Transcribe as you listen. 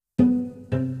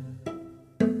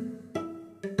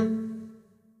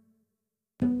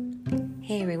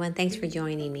Hey everyone, thanks for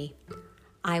joining me.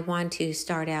 I want to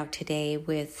start out today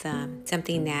with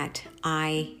something that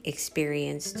I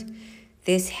experienced.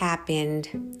 This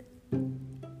happened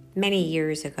many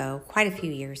years ago, quite a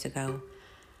few years ago.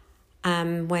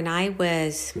 When I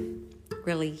was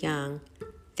really young,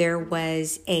 there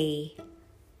was a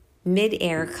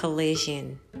mid-air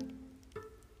collision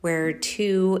where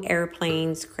two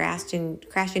airplanes crashed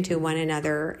into one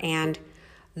another, and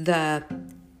the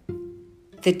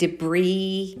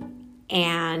debris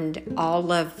and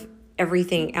all of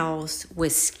everything else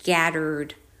was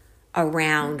scattered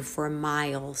around for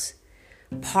miles.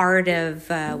 Part of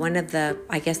one of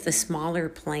the smaller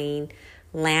plane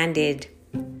landed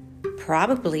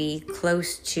probably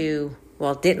close to,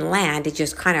 well, it didn't land, it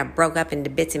just kind of broke up into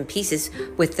bits and pieces,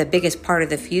 with the biggest part of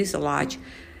the fuselage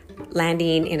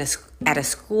landing at a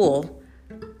school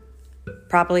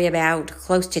probably about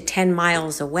close to 10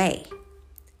 miles away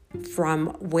from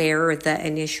where the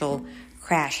initial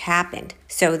crash happened.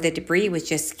 So the debris was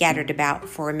just scattered about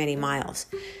for many miles.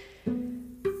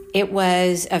 It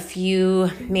was a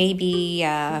few, maybe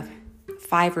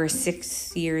 5 or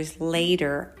 6 years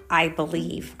later, I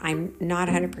believe. I'm not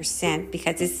 100%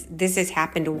 because this has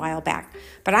happened a while back.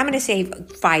 But I'm going to say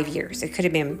 5 years. It could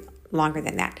have been longer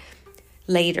than that.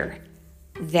 Later,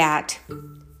 that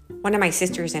one of my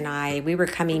sisters and I, we were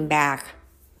coming back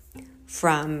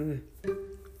from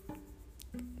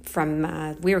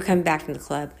the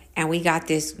club, and we got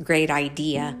this great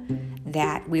idea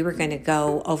that we were going to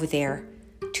go over there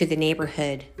to the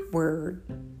neighborhood where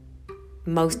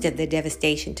most of the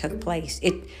devastation took place.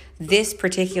 This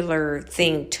particular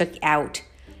thing took out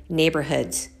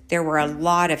neighborhoods. There were a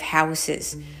lot of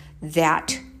houses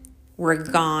that were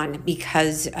gone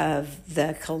because of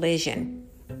the collision.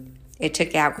 It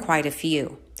took out quite a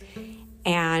few.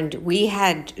 And we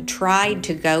had tried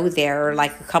to go there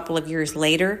like a couple of years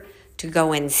later to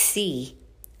go and see,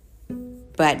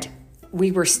 but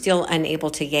we were still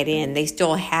unable to get in. They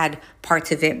still had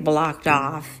parts of it blocked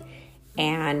off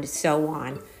and so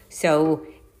on. So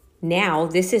now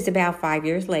this is about 5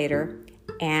 years later,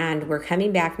 and we're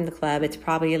coming back from the club. It's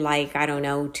probably like,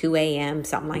 2 a.m.,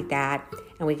 something like that.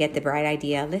 And we get the bright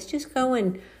idea, let's just go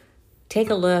and take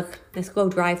a look. Let's go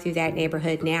drive through that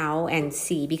neighborhood now and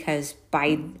see, because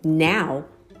by now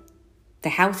the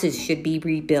houses should be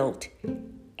rebuilt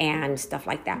and stuff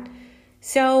like that.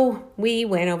 So we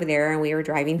went over there and we were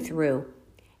driving through,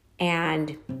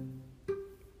 and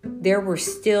there were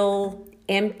still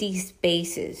empty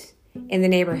spaces in the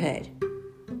neighborhood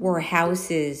where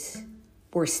houses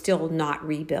were still not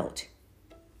rebuilt.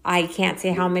 I can't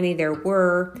say how many there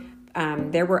were.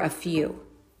 There were a few.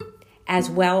 As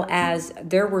well as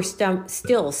there were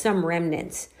still some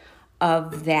remnants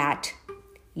of that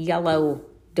yellow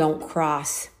don't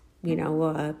cross,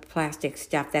 plastic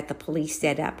stuff that the police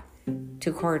set up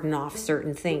to cordon off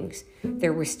certain things.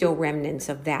 There were still remnants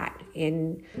of that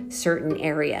in certain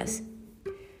areas.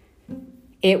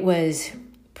 It was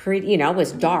pretty, it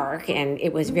was dark and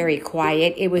it was very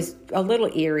quiet. It was a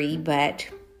little eerie, but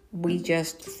we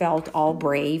just felt all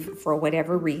brave for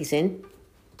whatever reason.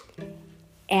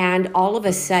 And all of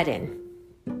a sudden,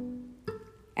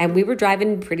 and we were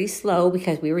driving pretty slow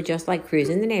because we were just like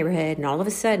cruising the neighborhood, and all of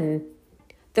a sudden,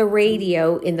 the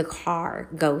radio in the car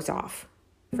goes off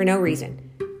for no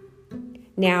reason.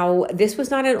 Now, this was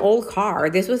not an old car.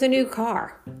 This was a new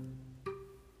car.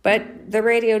 But the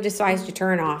radio decides to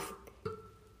turn off.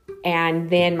 And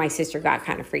then my sister got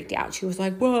kind of freaked out. She was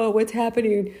like, whoa, what's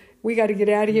happening? We got to get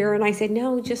out of here. And I said,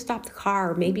 no, just stop the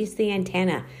car. Maybe it's the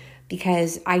antenna.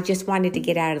 Because I just wanted to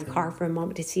get out of the car for a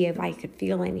moment to see if I could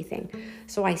feel anything.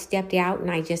 So I stepped out and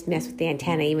I just messed with the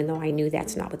antenna, even though I knew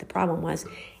that's not what the problem was.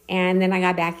 And then I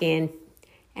got back in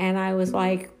and I was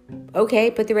like,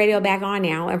 okay, put the radio back on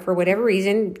now. And for whatever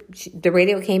reason, the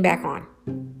radio came back on.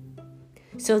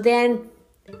 So then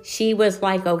she was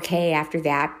like, okay, after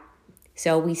that.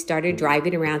 So we started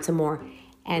driving around some more.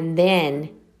 And then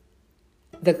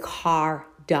the car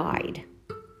died.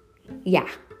 Yeah.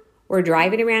 We're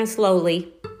driving around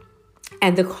slowly,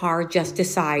 and the car just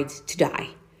decides to die.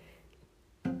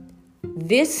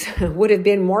 This would have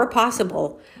been more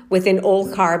possible with an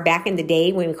old car back in the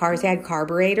day when cars had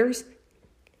carburetors.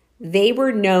 They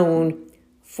were known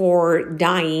for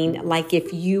dying like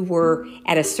if you were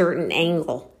at a certain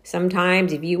angle.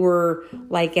 Sometimes if you were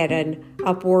like at an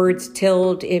upwards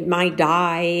tilt, it might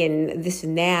die and this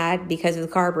and that because of the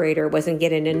carburetor wasn't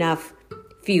getting enough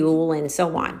fuel and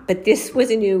so on. But this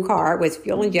was a new car. It was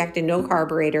fuel injected, no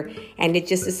carburetor, and it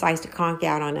just decides to conk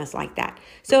out on us like that.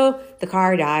 So the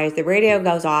car dies, the radio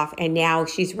goes off, and now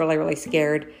she's really, really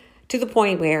scared to the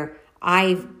point where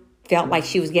I felt like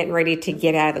she was getting ready to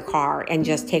get out of the car and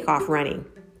just take off running.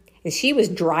 And she was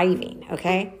driving,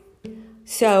 okay?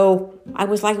 So I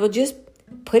was like, well, just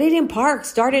put it in park,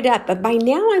 start it up. But by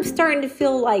now I'm starting to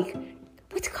feel like,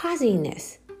 what's causing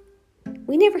this?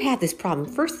 We never had this problem.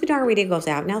 First the darn radio goes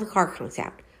out, now the car comes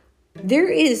out. There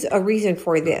is a reason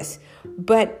for this.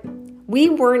 But we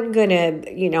weren't going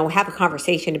to, have a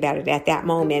conversation about it at that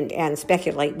moment and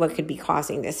speculate what could be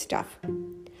causing this stuff.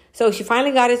 So she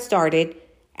finally got it started,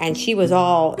 and she was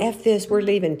all, F this, we're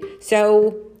leaving.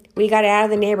 So we got out of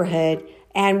the neighborhood,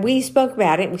 and we spoke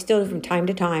about it. We still do from time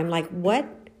to time, like, what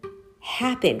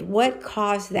happened? What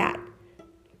caused that?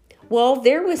 Well,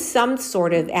 there was some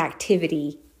sort of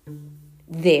activity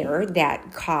there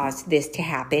that caused this to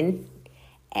happen.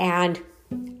 And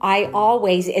I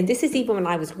always, and this is even when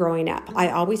I was growing up, I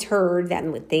always heard that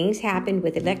when things happened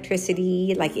with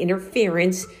electricity, like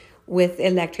interference with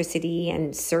electricity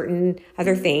and certain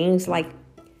other things, like,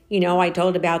 I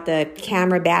told about the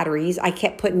camera batteries. I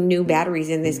kept putting new batteries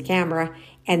in this camera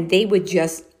and they would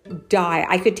just die.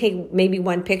 I could take maybe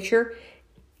one picture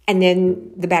and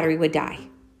then the battery would die.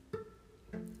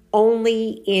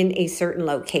 Only in a certain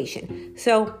location.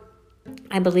 So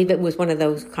I believe it was one of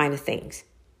those kind of things.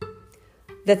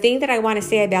 The thing that I want to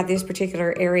say about this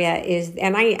particular area is,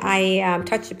 and I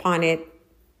touched upon it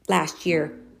last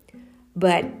year,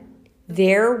 but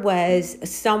there was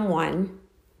someone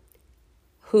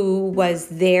who was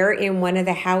there in one of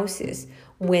the houses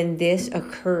when this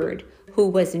occurred, who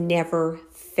was never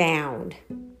found.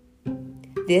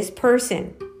 This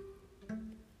person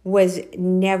was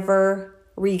never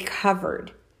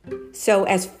recovered. So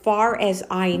as far as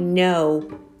I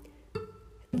know,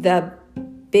 the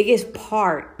biggest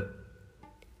part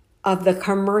of the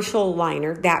commercial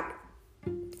liner that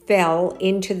fell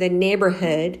into the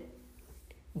neighborhood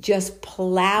just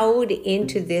plowed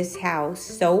into this house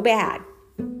so bad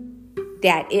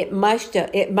that it must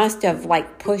have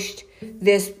like pushed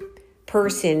this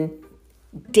person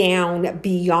down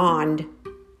beyond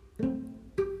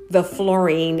the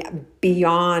flooring,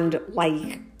 beyond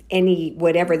like any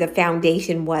whatever the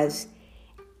foundation was,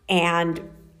 and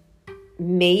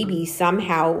maybe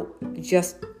somehow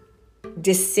just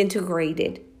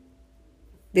disintegrated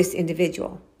this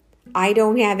individual. I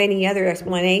don't have any other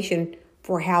explanation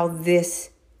for how this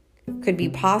could be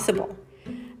possible,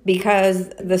 because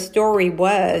the story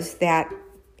was that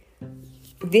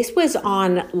this was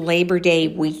on Labor Day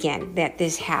weekend that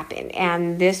this happened,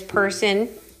 and this person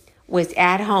was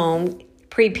at home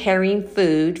preparing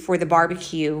food for the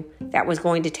barbecue that was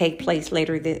going to take place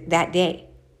later that day.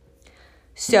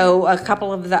 So a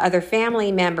couple of the other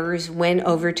family members went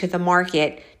over to the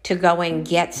market to go and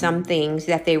get some things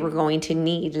that they were going to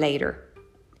need later.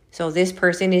 So this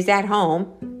person is at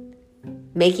home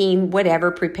making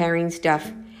whatever, preparing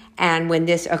stuff. And when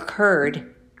this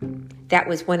occurred, that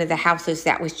was one of the houses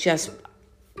that was just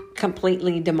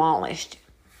completely demolished.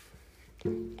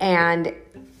 And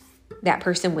that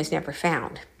person was never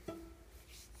found.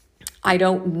 I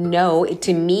don't know.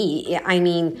 To me,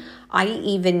 I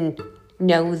even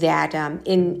know that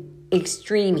in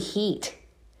extreme heat,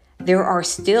 there are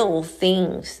still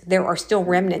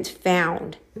remnants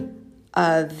found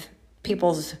of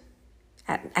people's,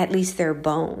 at least their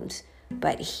bones.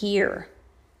 But here,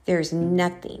 there's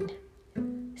nothing.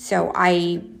 So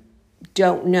I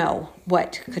don't know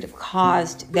what could have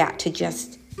caused that to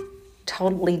just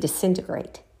totally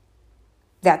disintegrate.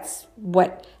 That's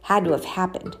what had to have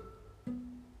happened.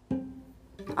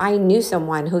 I knew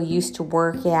someone who used to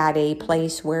work at a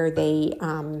place where it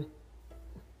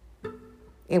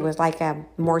was like a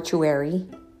mortuary,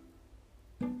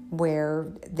 where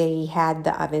they had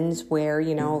the ovens where,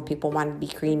 people wanted to be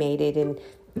cremated and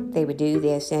they would do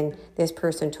this. And this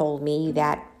person told me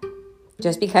that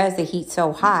just because the heat's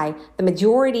so high, the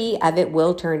majority of it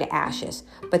will turn to ashes.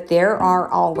 But there are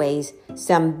always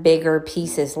some bigger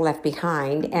pieces left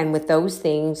behind. And with those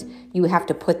things, you have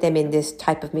to put them in this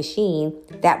type of machine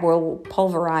that will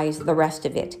pulverize the rest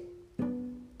of it.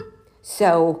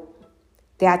 So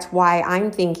that's why I'm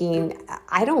thinking,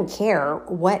 I don't care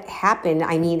what happened.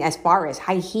 As far as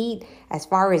high heat, as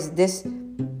far as this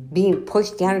being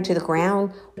pushed down into the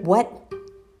ground,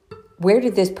 where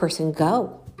did this person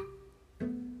go?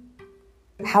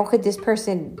 How could this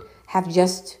person have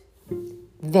just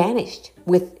vanished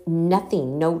with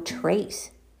nothing, no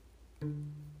trace?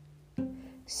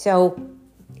 So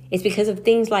it's because of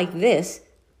things like this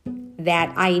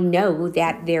that I know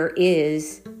that there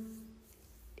is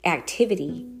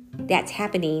activity that's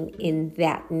happening in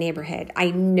that neighborhood. I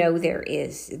know there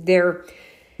is.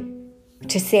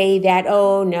 To say that,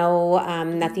 oh no,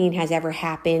 nothing has ever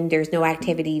happened, there's no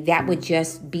activity, that would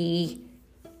just be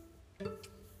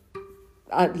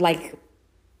like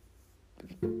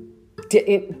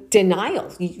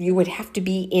denial. You would have to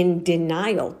be in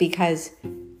denial, because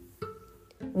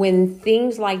when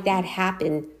things like that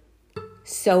happen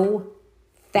so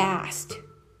fast,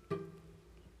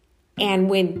 and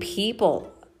when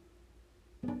people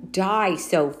die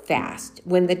so fast,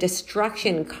 when the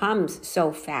destruction comes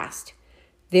so fast,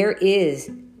 there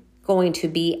is going to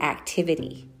be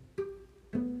activity.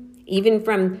 Even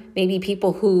from maybe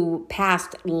people who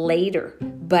passed later,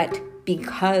 but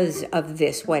because of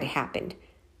this, what happened,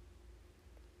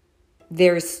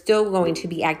 there's still going to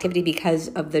be activity because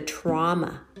of the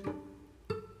trauma.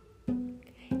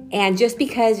 And just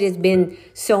because it's been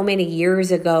so many years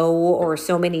ago or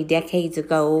so many decades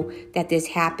ago that this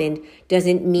happened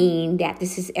doesn't mean that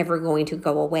this is ever going to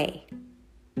go away.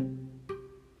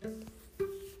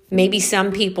 Maybe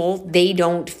some people, they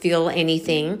don't feel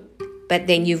anything, but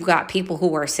then you've got people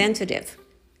who are sensitive,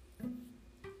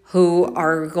 who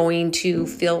are going to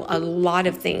feel a lot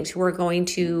of things, who are going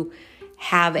to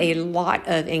have a lot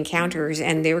of encounters,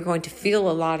 and they're going to feel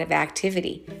a lot of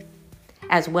activity,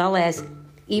 as well as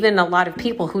even a lot of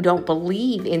people who don't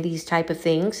believe in these type of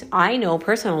things. I know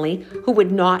personally who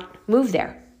would not move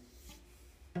there.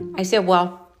 I said,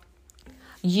 well,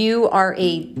 you're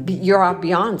a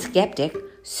beyond skeptic,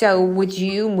 so would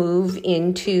you move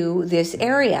into this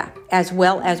area, as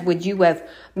well as would you have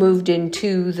moved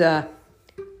into the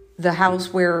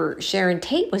house where Sharon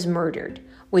Tate was murdered?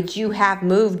 Would you have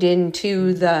moved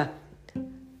into the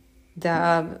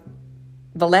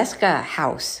Valeska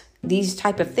house? These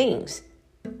type of things.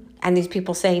 And these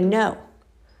people say no.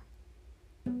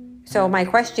 So my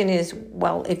question is,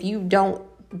 well, if you don't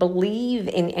believe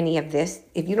in any of this,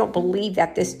 if you don't believe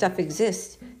that this stuff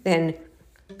exists, then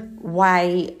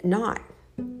why not?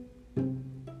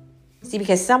 See,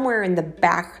 because somewhere in the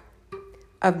back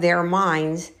of their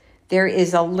minds, there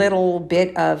is a little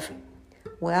bit of,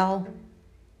 well,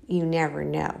 you never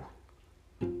know.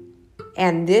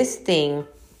 And this thing,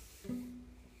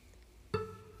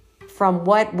 from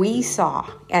what we saw,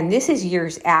 and this is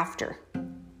years after,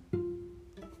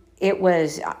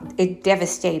 it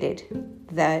devastated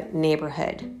the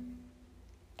neighborhood.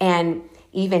 And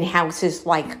even houses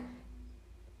like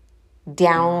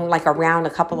down, like around a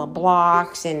couple of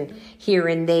blocks and here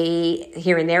and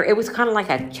there. It was kind of like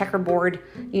a checkerboard,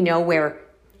 where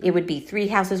it would be 3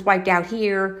 houses wiped out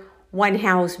here, 1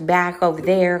 house back over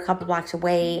there, a couple blocks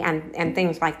away, and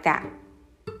things like that.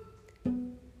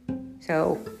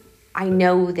 So I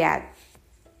know that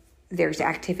there's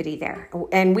activity there,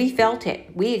 and we felt it.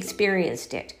 We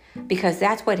experienced it, because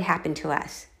that's what happened to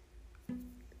us.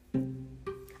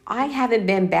 I haven't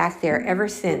been back there ever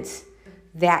since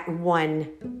that one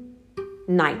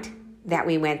night that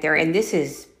we went there. And this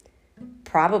is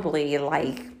probably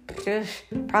like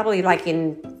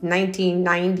in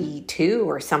 1992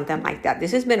 or something like that.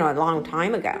 This has been a long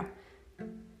time ago.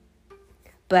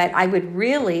 But I would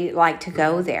really like to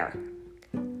go there,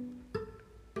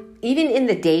 even in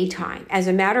the daytime. As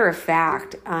a matter of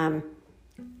fact,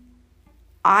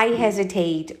 I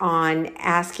hesitate on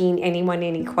asking anyone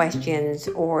any questions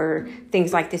or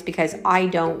things like this, because I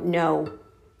don't know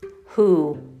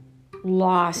who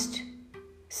lost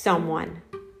someone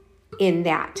in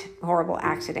that horrible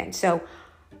accident. So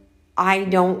I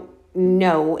don't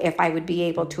know if I would be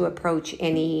able to approach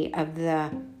any of the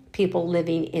people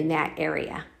living in that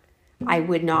area. I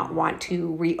would not want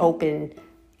to reopen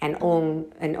an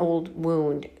old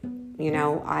wound.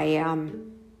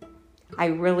 I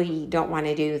really don't want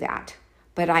to do that.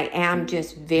 But I am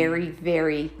just very,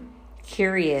 very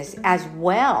curious as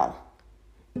well.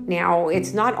 Now,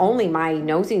 it's not only my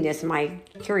nosiness, my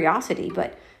curiosity,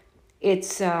 but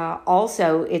it's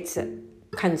also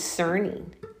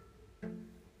concerning,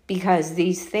 because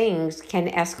these things can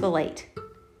escalate.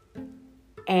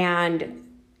 And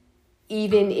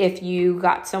even if you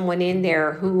got someone in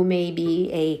there who may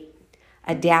be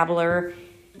a dabbler,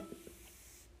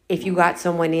 if you got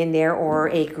someone in there or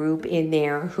a group in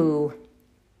there who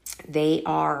they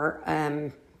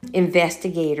are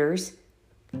investigators,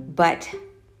 but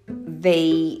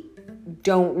they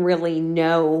don't really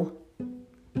know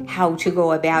how to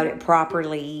go about it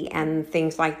properly and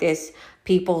things like this,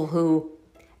 people who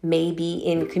may be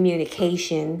in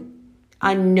communication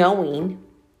unknowing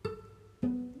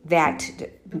that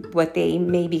what they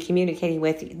may be communicating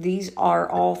with, these are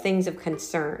all things of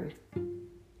concern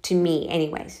to me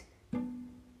anyways.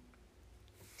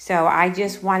 So I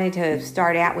just wanted to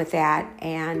start out with that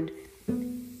and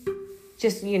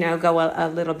just, go a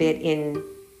little bit into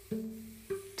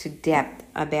depth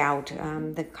about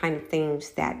the kind of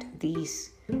things that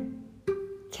these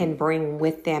can bring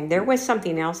with them. There was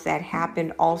something else that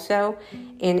happened also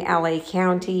in LA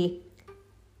County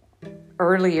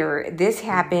earlier. This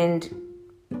happened,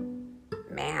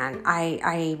 man,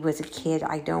 I was a kid.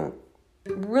 I don't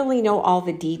really know all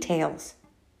the details.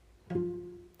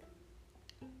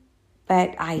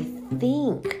 But I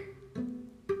think,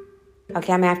 okay, I'm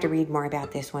going to have to read more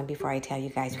about this one before I tell you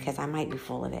guys, because I might be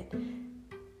full of it.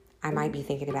 I might be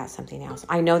thinking about something else.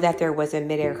 I know that there was a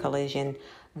midair collision,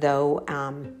 though,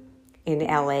 in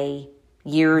LA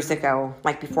years ago,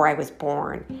 like before I was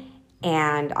born.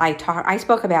 And I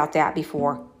spoke about that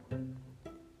before.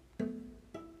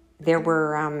 There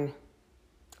were,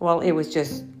 it was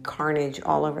just carnage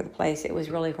all over the place. It was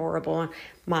really horrible.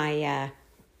 My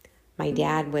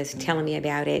dad was telling me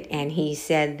about it, and he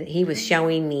said he was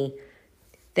showing me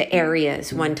the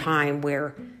areas one time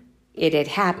where it had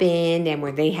happened and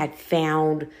where they had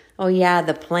found,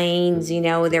 the planes,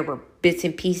 there were bits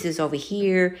and pieces over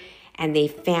here, and they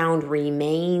found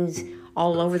remains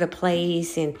all over the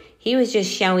place. And he was just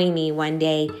showing me one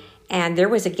day, and there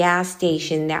was a gas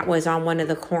station that was on one of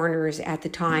the corners at the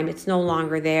time. It's no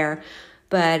longer there,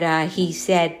 but he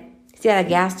said a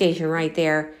gas station right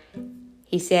there.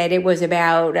 He said it was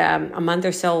about a month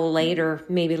or so later,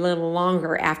 maybe a little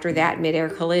longer after that midair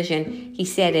collision. He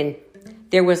said, and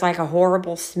there was like a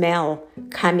horrible smell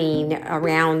coming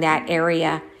around that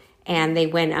area, and they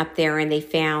went up there and they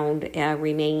found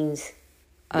remains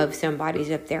of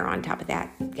somebody's up there on top of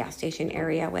that gas station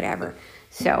area, whatever.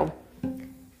 So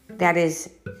that is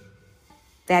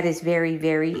very,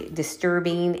 very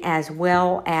disturbing, as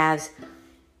well as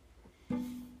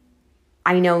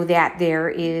I know that there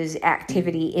is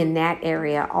activity in that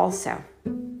area also.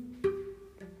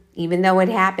 Even though it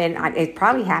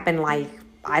probably happened like,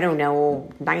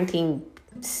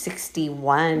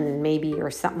 1961 maybe, or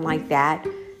something like that.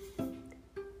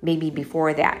 Maybe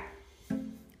before that.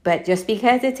 But just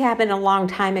because it's happened a long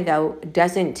time ago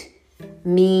doesn't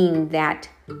mean that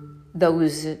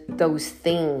those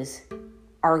things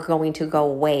are going to go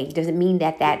away. Doesn't mean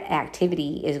that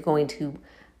activity is going to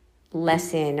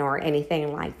lessen or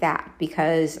anything like that,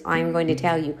 because I'm going to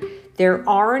tell you, there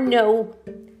are no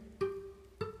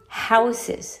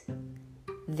houses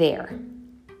there.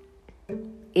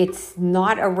 It's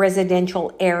not a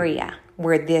residential area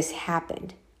where this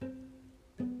happened,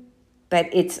 but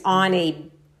it's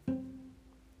on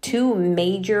two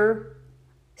major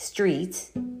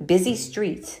streets, busy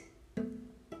streets,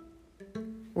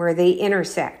 where they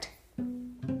intersect.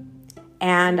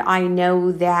 And I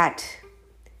know that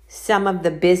some of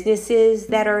the businesses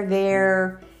that are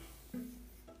there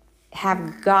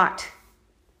have got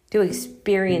to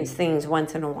experience things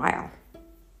once in a while.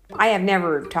 I have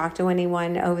never talked to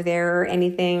anyone over there or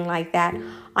anything like that.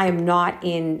 I am not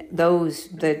in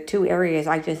the two areas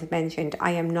I just mentioned.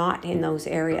 I am not in those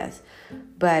areas.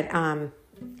 But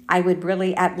I would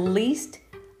really at least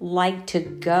like to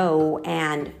go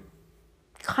and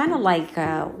kind of like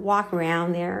walk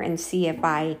around there and see if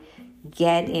I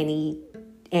get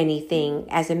anything.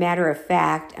 As a matter of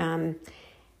fact,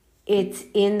 it's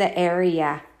in the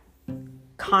area,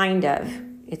 kind of.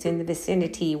 It's in the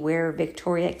vicinity where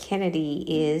Victoria Kennedy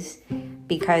is,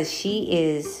 because she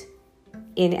is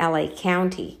in LA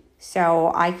County.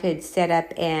 So I could set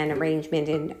up an arrangement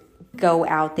and go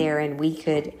out there, and we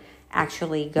could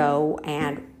actually go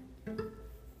and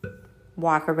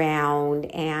walk around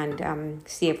and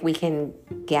see if we can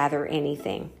gather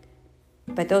anything.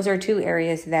 But those are two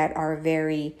areas that are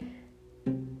very,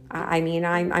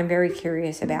 I'm very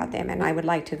curious about them, and I would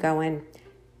like to go and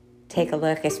take a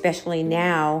look, especially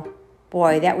now.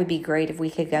 Boy, that would be great if we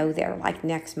could go there like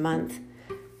next month.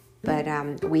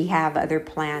 But we have other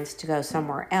plans to go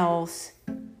somewhere else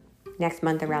next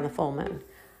month around the full moon.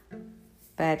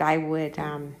 But I would,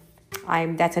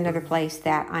 that's another place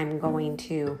that I'm going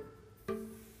to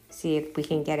see if we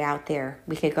can get out there.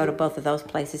 We could go to both of those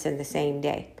places in the same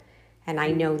day. And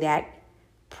I know that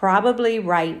probably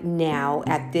right now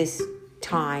at this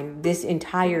time, this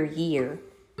entire year,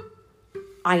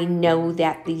 I know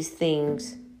that these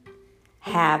things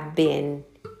have been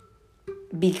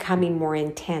becoming more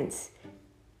intense,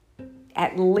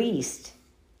 at least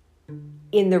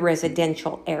in the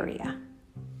residential area.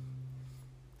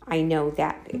 I know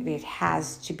that it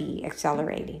has to be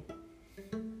accelerating.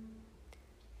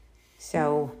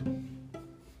 So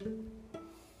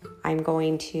I'm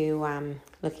going to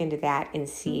look into that and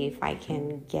see if I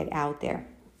can get out there.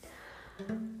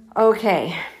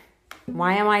 Okay.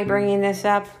 Why am I bringing this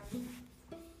up?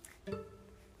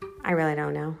 I really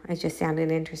don't know. It just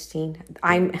sounded interesting.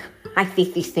 I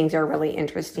think these things are really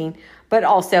interesting, but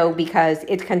also because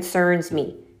it concerns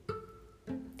me.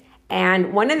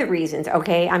 And one of the reasons,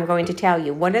 okay, I'm going to tell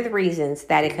you, one of the reasons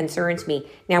that it concerns me,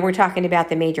 now we're talking about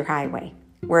the major highway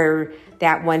where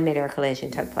that one mid-air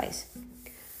collision took place.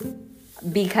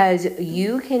 Because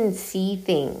you can see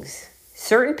things,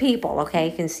 certain people,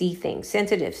 okay, can see things,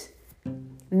 sensitives,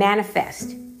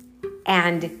 manifest,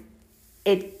 and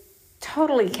it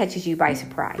totally catches you by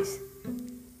surprise.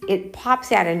 It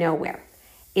pops out of nowhere.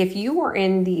 If you are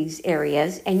in these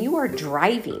areas and you are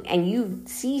driving and you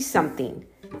see something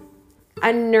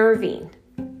unnerving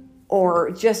or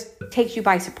just takes you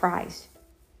by surprise,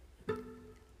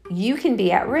 you can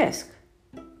be at risk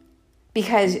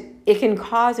because it can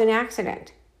cause an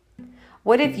accident.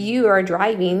 What if you are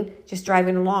just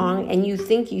driving along, and you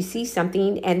think you see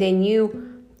something and then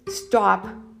you stop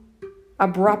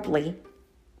abruptly?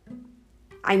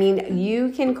 I mean, you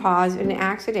can cause an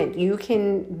accident. You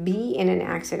can be in an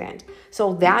accident.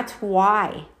 So that's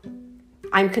why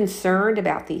I'm concerned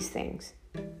about these things.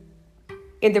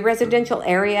 In the residential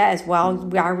area as well,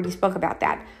 we already spoke about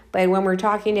that. But when we're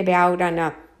talking about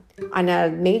on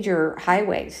a major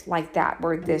highways like that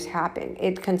where this happened,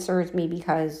 it concerns me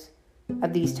because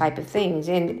of these type of things.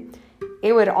 And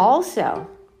it would also,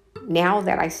 now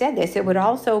that I said this, it would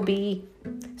also be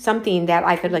something that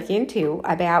I could look into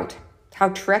about how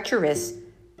treacherous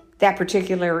that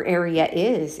particular area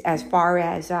is as far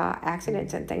as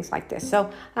accidents and things like this.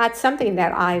 So that's something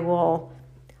that I will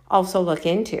also look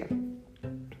into,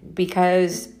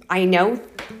 because I know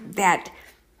that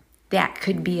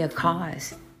could be a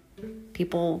cause.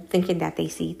 People thinking that they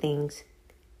see things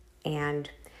and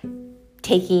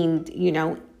taking,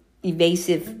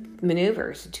 evasive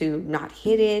maneuvers to not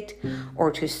hit it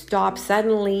or to stop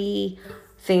suddenly,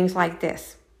 things like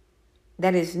this.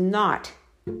 That is not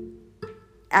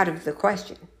out of the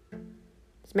question.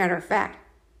 As a matter of fact,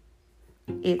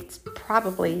 it's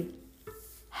probably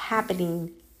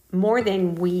happening more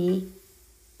than we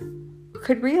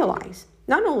could realize.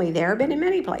 Not only there, but in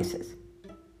many places.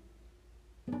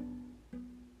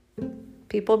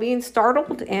 People being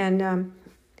startled, and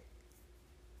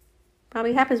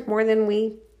probably happens more than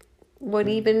we would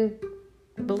even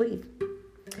believe.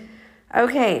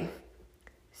 Okay,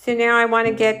 so now I want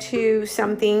to get to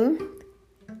something.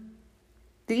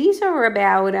 These are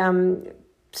about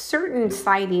certain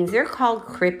sightings. They're called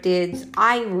cryptids.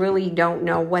 I really don't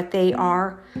know what they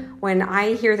are. When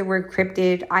I hear the word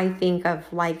cryptid, I think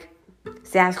of like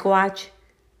Sasquatch,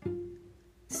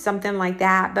 something like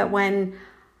that. But when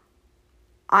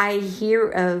I hear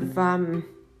of,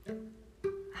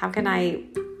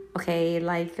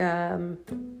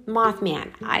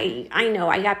 Mothman. I know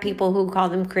I got people who call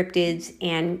them cryptids,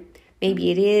 and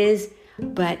maybe it is,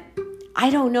 but I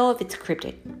don't know if it's a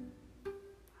cryptid.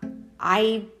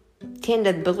 I tend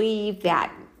to believe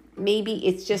that maybe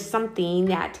it's just something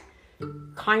that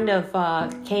kind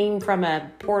of came from a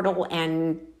portal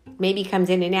and maybe comes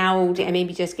in and out and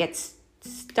maybe just gets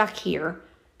stuck here.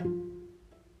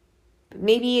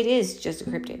 Maybe it is just a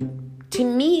cryptid. To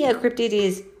me, a cryptid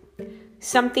is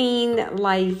something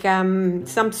like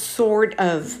some sort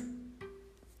of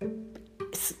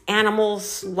animal /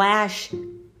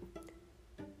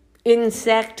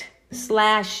 insect /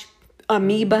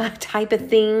 amoeba type of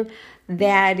thing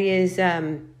that is,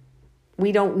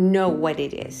 we don't know what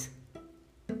it is.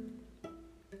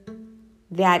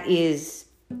 That is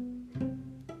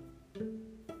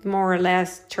more or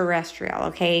less terrestrial,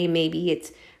 okay? Maybe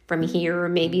it's from here,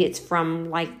 maybe it's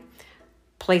from like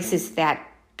places that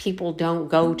people don't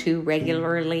go to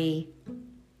regularly.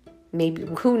 Maybe,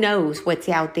 who knows what's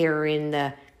out there in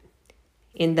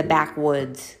the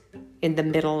backwoods, in the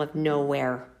middle of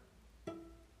nowhere.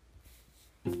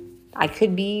 I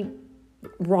could be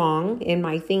wrong in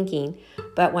my thinking,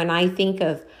 but when I think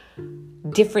of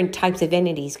different types of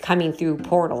entities coming through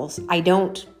portals, I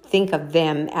don't think of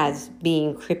them as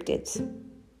being cryptids.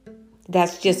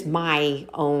 That's just my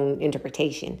own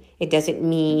interpretation. It doesn't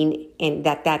mean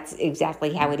that's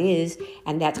exactly how it is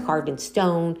and that's carved in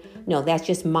stone. No, that's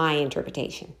just my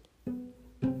interpretation.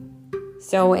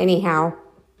 So anyhow,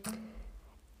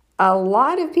 a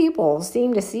lot of people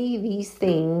seem to see these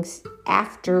things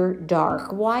after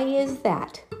dark. Why is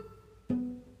that?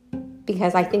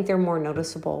 Because I think they're more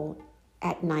noticeable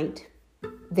at night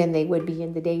than they would be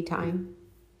in the daytime.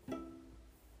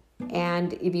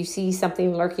 And if you see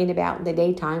something lurking about in the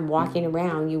daytime, walking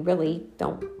around, you really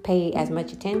don't pay as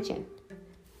much attention.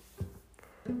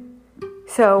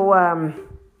 So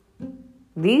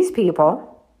these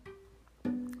people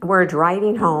were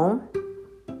driving home.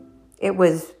 It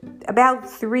was about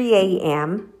 3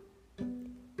 a.m.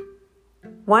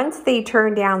 Once they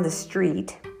turned down the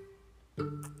street,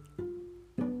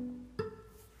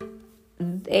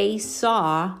 they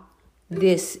saw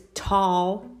this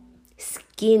tall,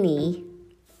 skinny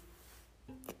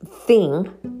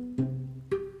thing.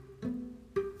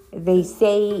 They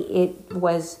say it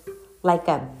was like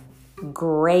a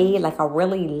gray, like a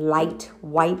really light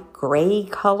white gray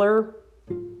color.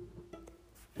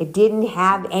 It didn't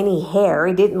have any hair.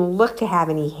 It didn't look to have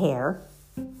any hair.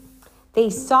 They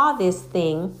saw this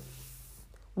thing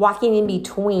walking in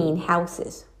between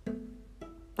houses.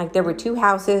 Like there were two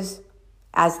houses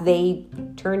as they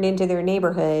turned into their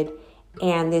neighborhood,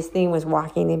 and this thing was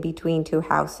walking in between two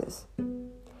houses.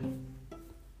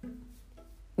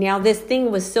 Now, this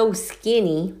thing was so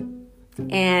skinny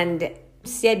and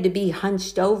said to be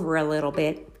hunched over a little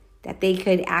bit that they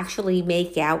could actually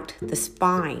make out the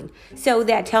spine. So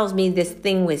that tells me this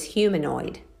thing was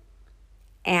humanoid.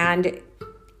 And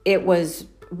it was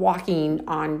walking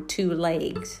on two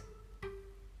legs.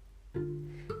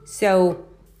 So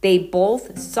they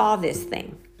both saw this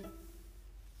thing.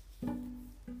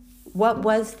 What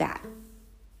was that?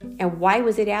 And why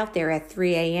was it out there at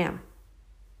 3 a.m.?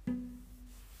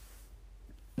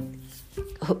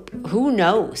 Who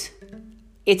knows?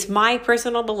 It's my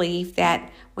personal belief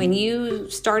that when you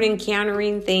start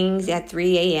encountering things at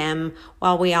 3 a.m.,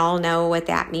 well, we all know what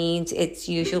that means. It's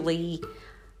usually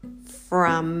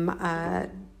from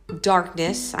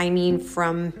darkness.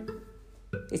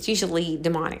 It's usually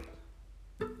demonic.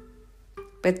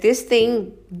 But this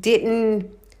thing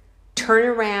didn't turn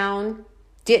around,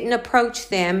 didn't approach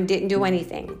them, didn't do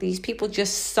anything. These people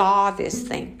just saw this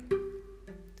thing.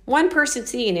 One person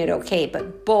seeing it, okay,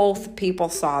 but both people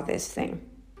saw this thing.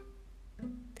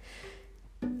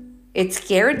 It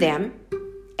scared them,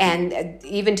 and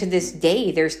even to this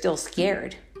day, they're still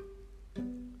scared.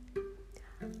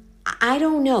 I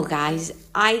don't know, guys.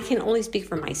 I can only speak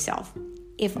for myself.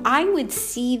 If I would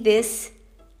see this,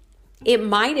 it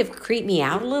might have creeped me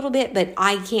out a little bit, but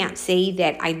I can't say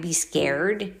that I'd be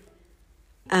scared.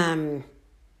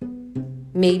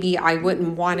 Maybe I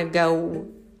wouldn't want to go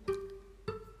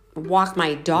walk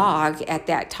my dog at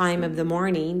that time of the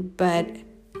morning, but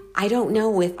I don't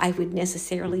know if I would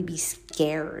necessarily be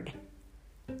scared.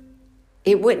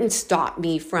 It wouldn't stop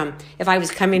me from, if I was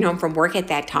coming home from work at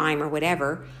that time or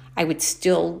whatever, I would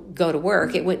still go to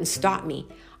work. It wouldn't stop me.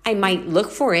 I might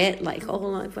look for it, like,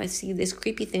 oh, if I see this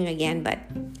creepy thing again, but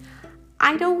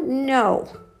I don't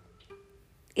know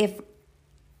if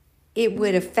it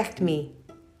would affect me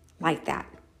like that.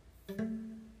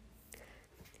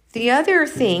 The other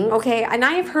thing, okay, and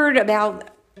I have heard about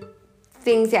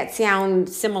things that sound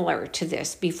similar to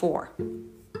this before.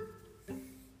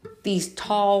 These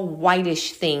tall,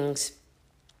 whitish things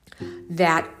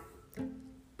that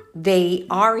they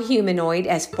are humanoid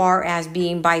as far as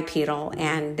being bipedal,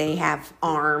 and they have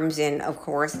arms, and of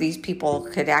course these people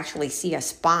could actually see a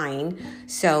spine.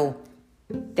 So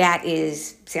that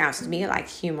sounds to me like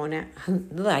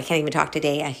I can't even talk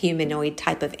today, a humanoid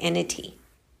type of entity.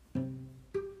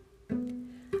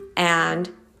 And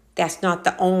that's not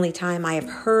the only time I have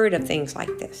heard of things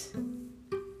like this.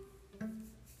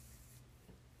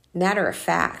 Matter of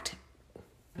fact,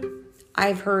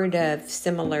 I've heard of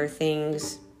similar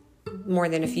things more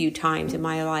than a few times in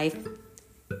my life.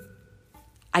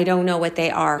 I don't know what they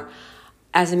are.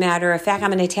 As a matter of fact, I'm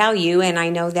going to tell you, and I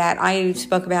know that I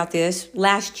spoke about this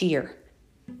last year,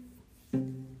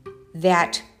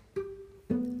 that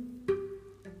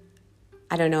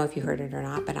I don't know if you heard it or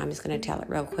not, but I'm just going to tell it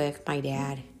real quick. My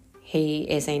dad, he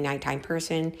is a nighttime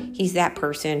person. He's that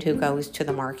person who goes to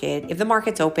the market. If the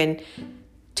market's open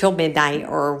till midnight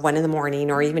or 1 a.m.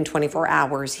 or even 24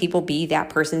 hours, he will be that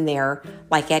person there,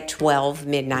 like at 12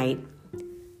 midnight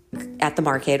at the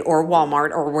market or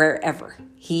Walmart or wherever.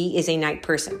 He is a night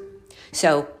person.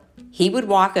 So he would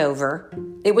walk over.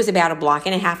 It was about a block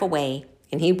and a half away.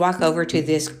 And he'd walk over to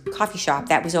this coffee shop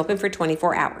that was open for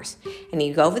 24 hours. And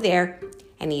he'd go over there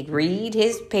and he'd read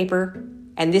his paper.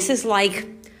 And this is like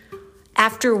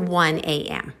after 1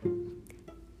 a.m.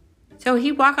 So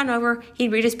he'd walk on over,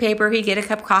 he'd read his paper, he'd get a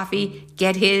cup of coffee,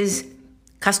 get his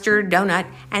custard donut,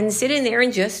 and sit in there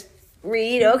and just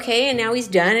read. Okay, and now he's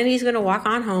done and he's going to walk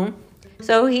on home.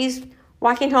 So he's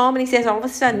walking home and he says all of a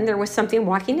sudden there was something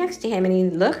walking next to him, and he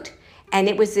looked and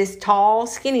it was this tall,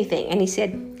 skinny thing. And he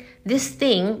said this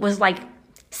thing was like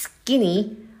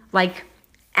skinny, like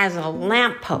as a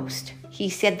lamppost. He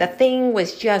said the thing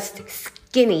was just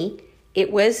skinny.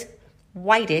 It was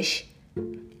whitish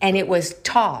and it was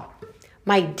tall.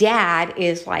 My dad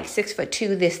is like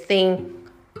 6'2". This thing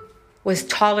was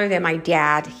taller than my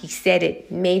dad. He said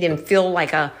it made him feel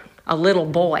like a little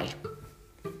boy.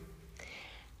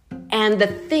 And the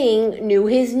thing knew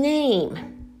his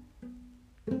name.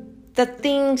 The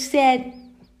thing said,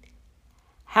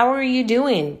 "How are you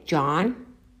doing, John?"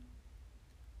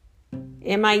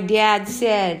 And my dad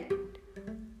said,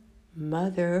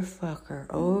 "Motherfucker,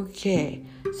 okay."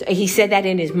 So he said that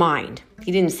in his mind.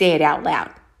 He didn't say it out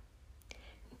loud.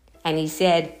 And he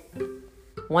said,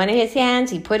 one of his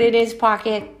hands, he put it in his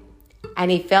pocket, and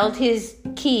he felt his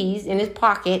keys in his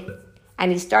pocket,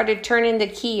 and he started turning the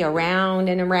key around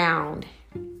and around.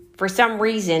 For some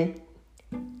reason,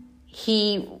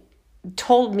 he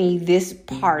told me this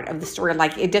part of the story.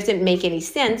 Like, it doesn't make any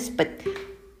sense, but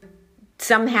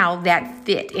somehow that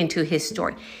fit into his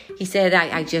story. He said,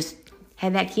 I just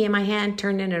had that key in my hand,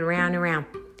 turning it around and around.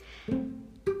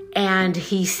 And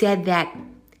he said that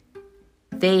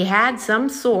they had some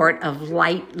sort of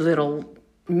light little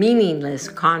meaningless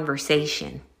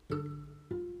conversation.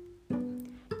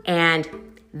 And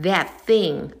that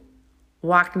thing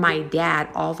walked my dad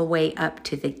all the way up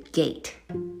to the gate.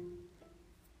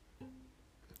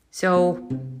 So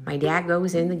my dad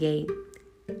goes in the gate.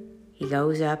 He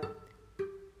goes up,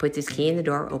 puts his key in the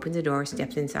door, opens the door,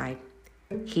 steps inside.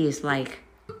 He is like,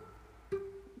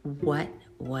 what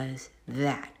was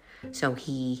that? So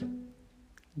he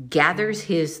gathers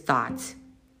his thoughts,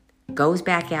 goes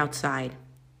back outside,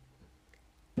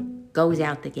 goes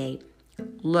out the gate,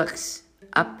 looks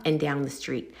up and down the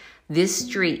street. This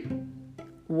street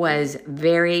was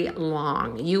very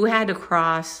long. You had to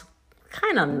cross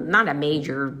kind of not a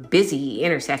major busy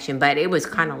intersection, but it was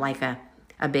kind of like a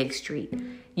big street.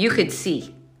 You could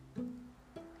see.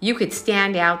 You could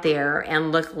stand out there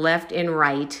and look left and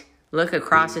right, look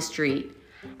across the street,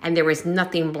 and there was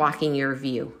nothing blocking your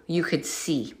view. You could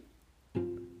see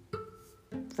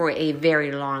for a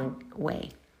very long way.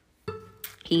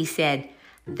 He said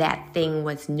that thing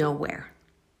was nowhere.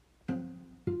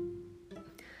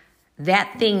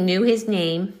 That thing knew his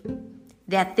name.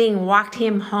 That thing walked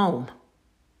him home.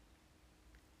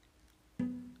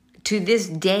 To this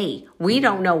day, we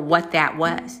don't know what that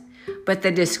was, but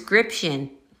the description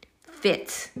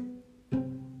fits.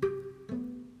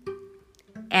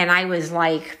 And I was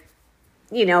like,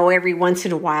 every once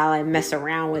in a while I mess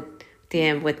around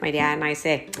with my dad, and I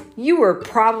say, "You were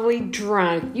probably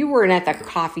drunk. You weren't at the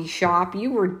coffee shop.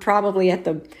 You were probably at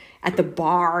the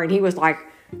bar." And he was like,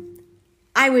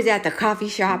 "I was at the coffee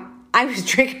shop. I was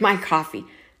drinking my coffee.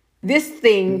 This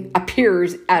thing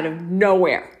appears out of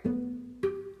nowhere."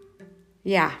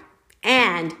 Yeah.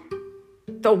 And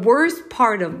the worst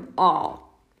part of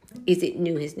all is it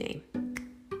knew his name.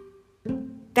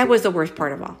 That was the worst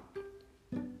part of all.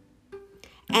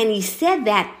 And he said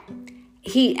that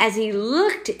as he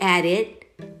looked at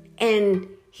it, and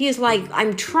he's like,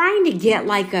 "I'm trying to get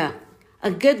like a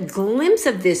good glimpse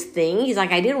of this thing." He's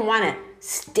like, "I didn't want to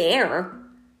stare,"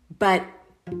 but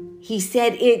he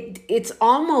said it's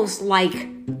almost like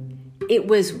it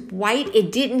was white.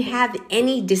 It didn't have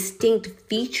any distinct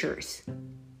features.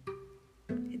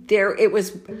 It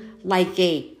was like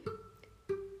a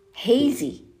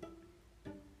hazy.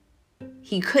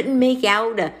 He couldn't make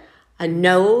out a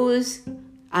nose,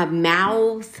 a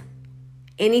mouth,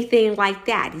 anything like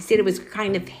that. He said it was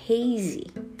kind of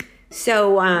hazy.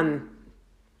 So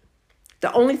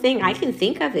the only thing I can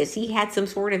think of is he had some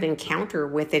sort of encounter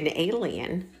with an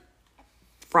alien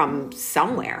from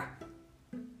somewhere.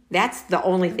 That's the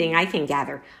only thing I can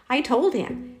gather. I told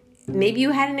him, "Maybe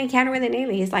you had an encounter with an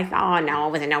alien." He's like, "Oh, no,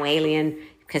 it wasn't no alien,"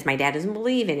 because my dad doesn't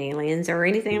believe in aliens or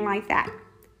anything like that.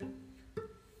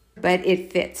 But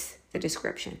it fits the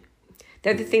description. The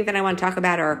other thing that I want to talk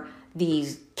about are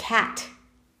these cat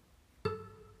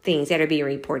things that are being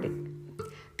reported.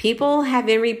 People have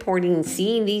been reporting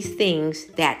seeing these things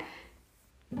that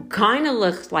kind of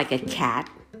looks like a cat,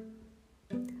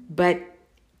 but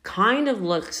kind of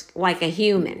looks like a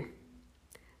human.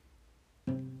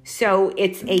 So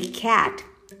it's a cat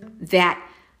that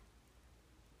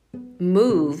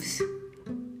moves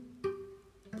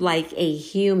like a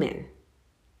human.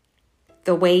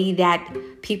 The way that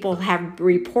people have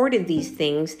reported these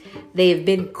things, they have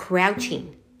been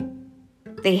crouching.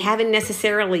 They haven't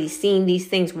necessarily seen these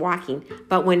things walking,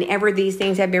 but whenever these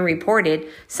things have been reported,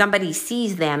 somebody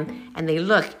sees them and they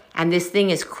look, and this thing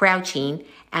is crouching,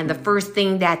 and the first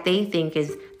thing that they think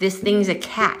is, this thing's a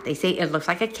cat. They say it looks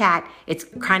like a cat. It's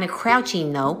kind of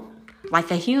crouching though, like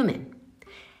a human.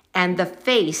 And the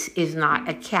face is not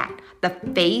a cat. The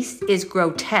face is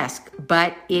grotesque,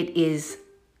 but it is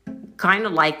kind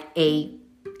of like a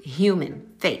human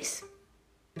face.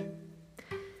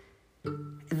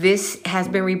 This has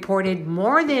been reported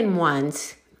more than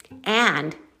once,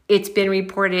 and it's been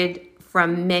reported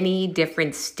from many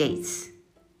different states.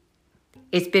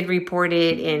 It's been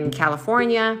reported in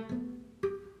California,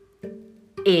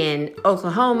 in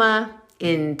Oklahoma,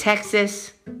 in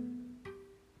Texas,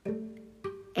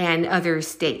 and other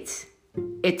states.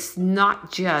 It's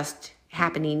not just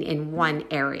happening in one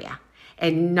area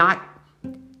and not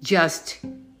just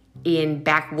in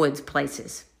backwoods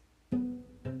places.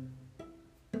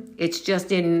 It's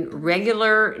just in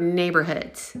regular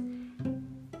neighborhoods.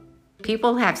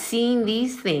 People have seen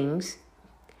these things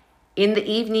in the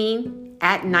evening,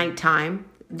 at nighttime.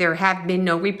 There have been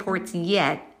no reports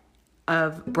yet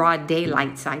of broad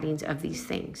daylight sightings of these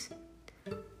things.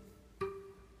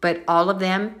 But all of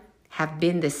them have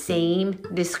been the same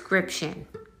description.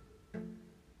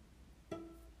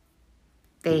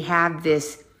 They have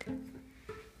this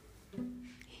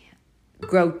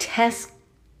grotesque,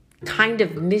 kind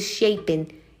of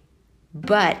misshapen,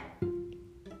 but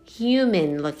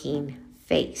human-looking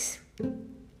face.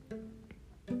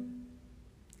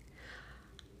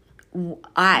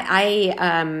 I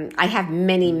have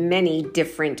many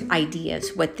different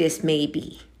ideas what this may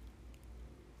be.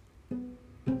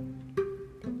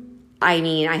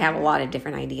 I have a lot of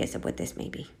different ideas of what this may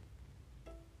be.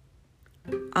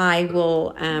 I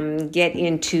will get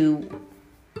into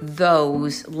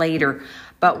those later.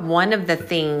 But one of the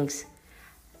things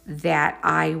that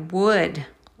I would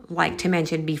like to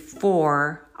mention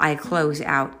before I close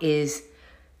out is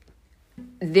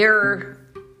there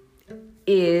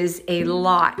is a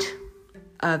lot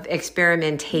of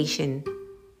experimentation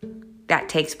that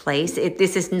takes place.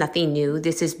 This is nothing new.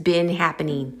 This has been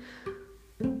happening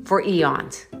for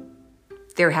eons.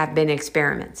 There have been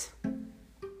experiments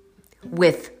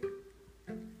with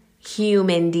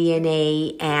human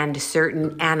DNA and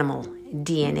certain animal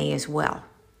DNA as well.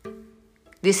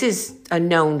 This is a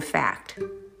known fact.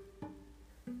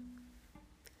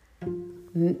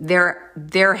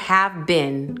 There have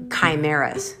been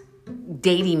chimeras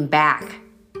dating back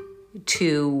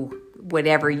to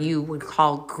whatever you would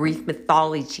call Greek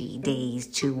mythology days,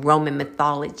 to Roman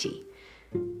mythology.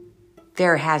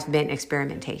 There has been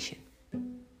experimentation.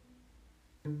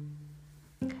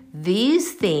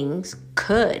 These things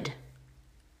could,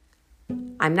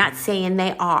 I'm not saying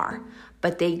they are,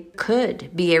 but they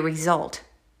could be a result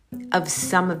of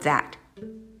some of that.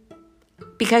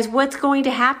 Because what's going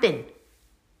to happen?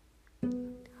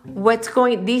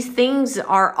 These things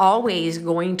are always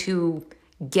going to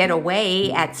get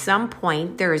away at some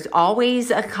point. There's always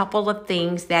a couple of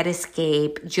things that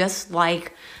escape, just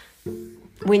like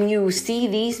when you see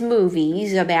these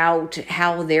movies about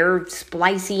how they're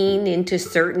splicing into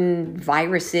certain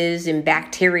viruses and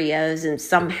bacterias and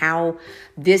somehow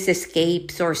this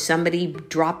escapes, or somebody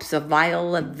drops a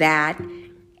vial of that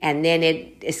and then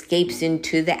it escapes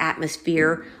into the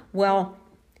atmosphere. Well,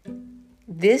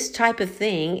 this type of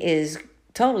thing is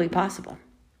totally possible.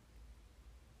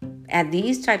 And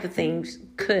these type of things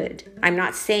could, I'm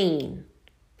not saying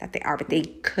that they are, but they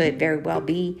could very well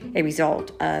be a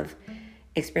result of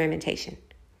experimentation.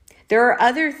 There are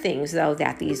other things, though,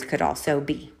 that these could also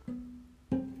be.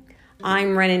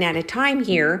 I'm running out of time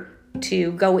here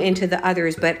to go into the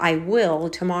others, but I will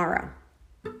tomorrow.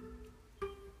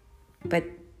 But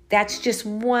that's just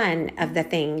one of the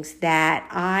things that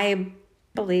I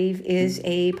believe is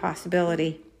a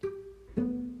possibility.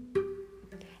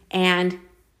 And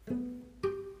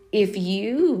if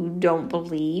you don't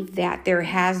believe that there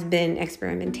has been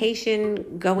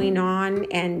experimentation going on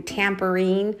and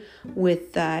tampering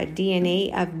with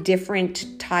DNA of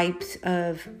different types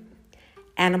of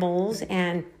animals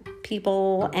and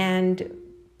people and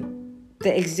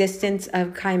the existence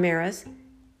of chimeras,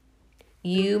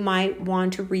 you might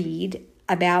want to read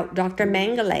about Dr.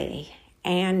 Mengele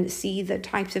and see the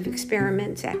types of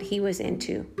experiments that he was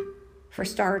into, for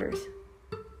starters.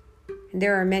 And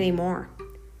there are many more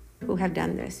who have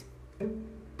done this.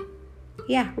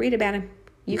 Yeah, read about him.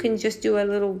 You can just do a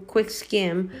little quick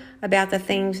skim about the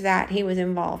things that he was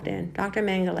involved in. Dr.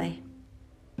 Mengele.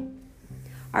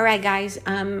 All right, guys.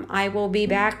 I will be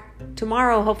back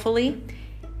tomorrow, hopefully,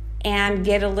 and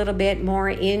get a little bit more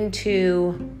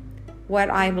into what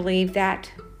I believe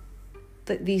that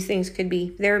these things could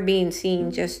be. They're being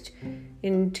seen just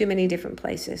in too many different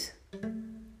places.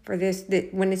 For this,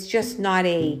 when it's just not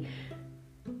a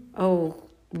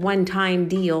one-time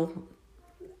deal,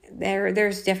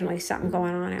 there's definitely something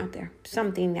going on out there.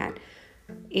 Something that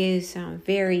is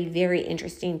very, very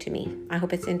interesting to me. I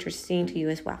hope it's interesting to you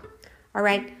as well. All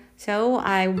right, so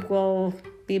I will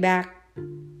be back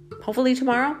hopefully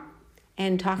tomorrow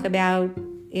and talk about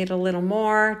it a little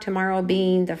more. Tomorrow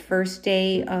being the first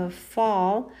day of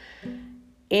fall.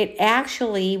 It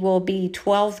actually will be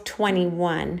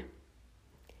 12:21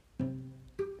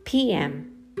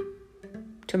 p.m.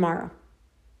 tomorrow.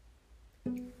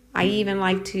 I even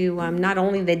like to, not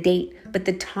only the date, but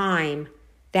the time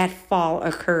that fall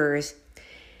occurs.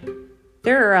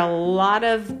 There are a lot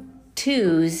of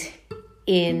twos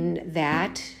in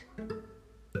that.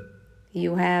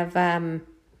 You have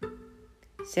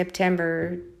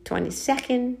September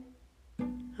 22nd,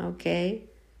 okay,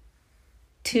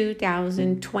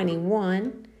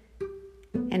 2021,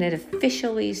 and it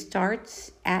officially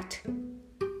starts at,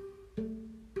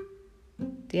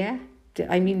 do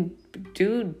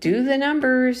the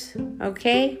numbers,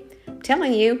 okay? I'm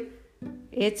telling you,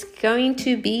 it's going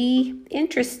to be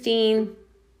interesting.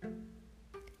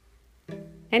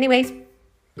 Anyways,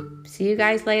 see you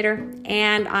guys later,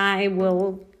 and I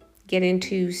will get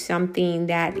into something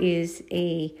that is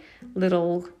a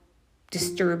little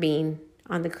disturbing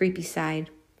on the creepy side.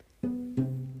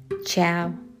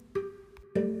 Ciao.